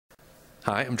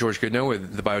Hi, I'm George Goodnow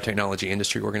with the Biotechnology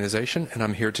Industry Organization, and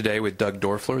I'm here today with Doug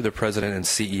Doerfler, the President and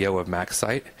CEO of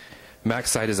Maxcyte.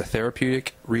 Maxcyte is a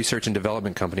therapeutic research and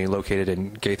development company located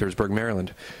in Gaithersburg,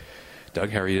 Maryland. Doug,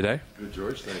 how are you today? Good,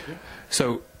 George. Thank you.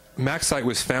 So, Maxcyte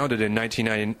was founded in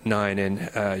 1999,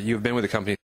 and you've been with the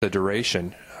company the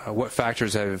duration. What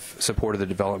factors have supported the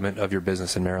development of your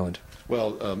business in Maryland?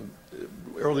 Well,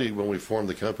 early when we formed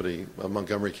the company,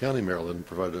 Montgomery County, Maryland,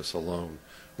 provided us a loan,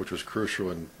 which was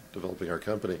crucial in developing our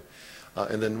company.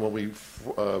 And then when we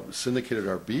syndicated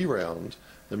our B round,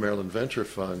 the Maryland Venture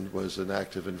Fund was an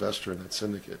active investor in that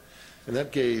syndicate. And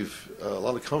that gave a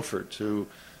lot of comfort to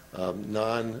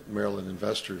non-Maryland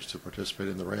investors to participate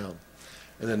in the round.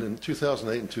 And then in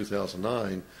 2008 and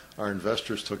 2009, our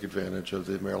investors took advantage of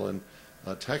the Maryland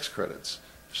tax credits.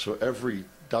 So every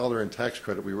dollar in tax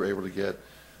credit, we were able to get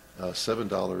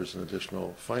 $7 in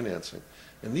additional financing.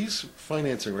 And these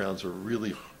financing rounds are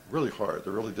really hard.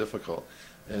 They're really difficult.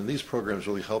 And these programs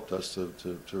really helped us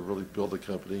to really build a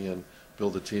company and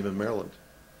build a team in Maryland.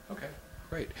 Okay,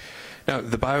 great. Now,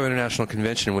 the Bio International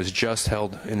Convention was just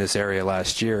held in this area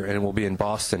last year, and it will be in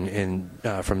Boston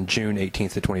from June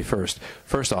 18th to 21st.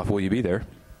 First off, will you be there?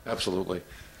 Absolutely.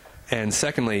 And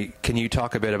secondly, can you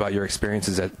talk a bit about your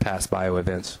experiences at past bio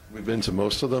events? We've been to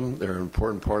most of them. They're an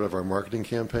important part of our marketing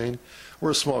campaign.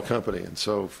 We're a small company, and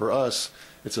so for us,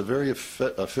 it's a very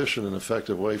efficient and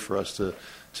effective way for us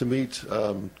to meet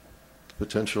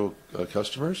potential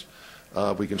customers.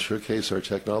 We can showcase our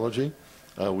technology.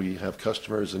 We have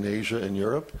customers in Asia and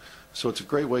Europe, so it's a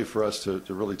great way for us to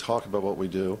really talk about what we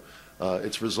do.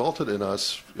 It's resulted in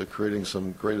us creating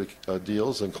some great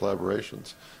deals and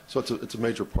collaborations. So it's a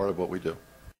major part of what we do.